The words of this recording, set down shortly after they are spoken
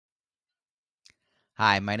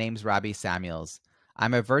Hi, my name's Robbie Samuels.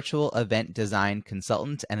 I'm a virtual event design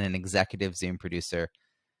consultant and an executive Zoom producer.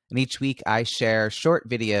 And each week I share short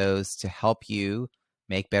videos to help you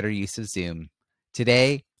make better use of Zoom.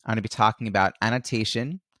 Today, I'm going to be talking about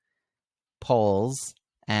annotation, polls,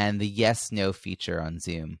 and the yes/no feature on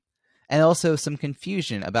Zoom, and also some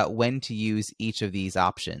confusion about when to use each of these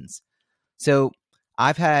options. So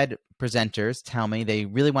I've had presenters tell me they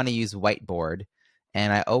really want to use whiteboard,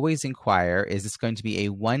 and I always inquire, is this going to be a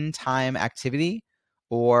one-time activity,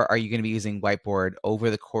 or are you going to be using whiteboard over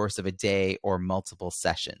the course of a day or multiple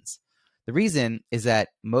sessions? The reason is that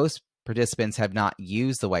most participants have not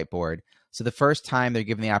used the whiteboard, so the first time they're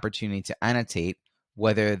given the opportunity to annotate,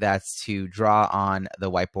 whether that's to draw on the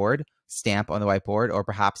whiteboard, stamp on the whiteboard, or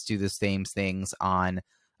perhaps do the same things on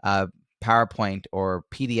PowerPoint or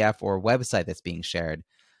PDF or website that's being shared.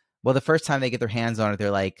 Well, the first time they get their hands on it, they're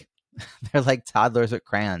like toddlers with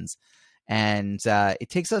crayons, and it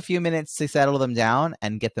takes a few minutes to settle them down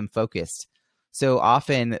and get them focused. So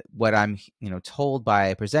often, what I'm told by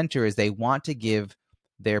a presenter is they want to give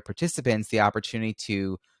their participants the opportunity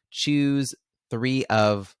to choose 3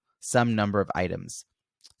 of some number of items.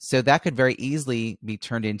 So that could very easily be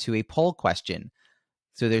turned into a poll question.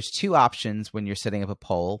 So there's 2 options when you're setting up a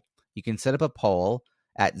poll. You can set up a poll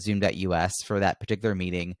at zoom.us for that particular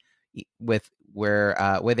meeting with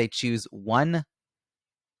where they choose one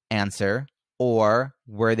answer or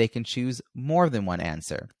where they can choose more than one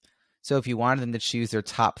answer. So if you wanted them to choose their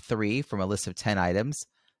top 3 from a list of 10 items,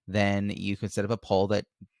 then you can set up a poll that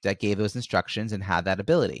gave those instructions and had that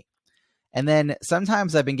ability. And then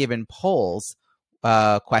sometimes I've been given polls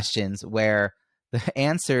questions where the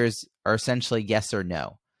answers are essentially yes or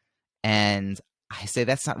no. And I say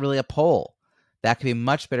that's not really a poll. That could be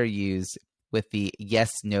much better used with the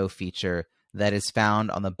yes/no feature that is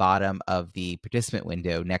found on the bottom of the participant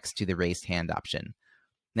window next to the raised hand option.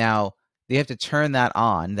 Now, you have to turn that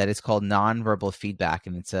on. That is called nonverbal feedback,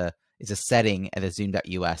 and it's a setting at the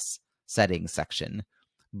zoom.us settings section.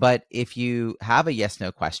 But if you have a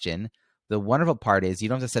yes/no question, the wonderful part is you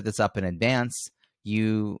don't have to set this up in advance.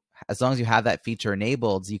 As long as you have that feature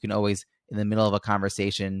enabled, you can always, in the middle of a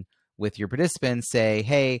conversation with your participants, say,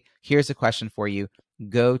 hey, here's a question for you.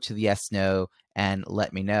 Go to the yes/no and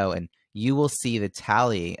let me know. And you will see the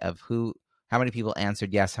tally of how many people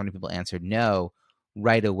answered yes, how many people answered no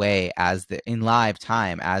right away in live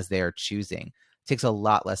time as they're choosing. It takes a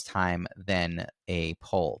lot less time than a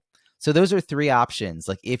poll. So those are 3 options.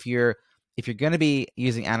 Like if you're going to be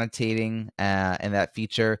using annotating and that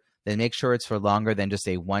feature, then make sure it's for longer than just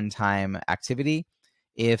a one-time activity.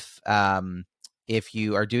 If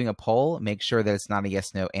you are doing a poll, make sure that it's not a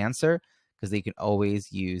yes/no answer, because they can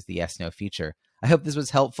always use the yes/no feature. I hope this was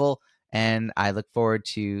helpful, and I look forward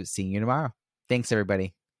to seeing you tomorrow. Thanks,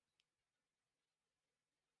 everybody.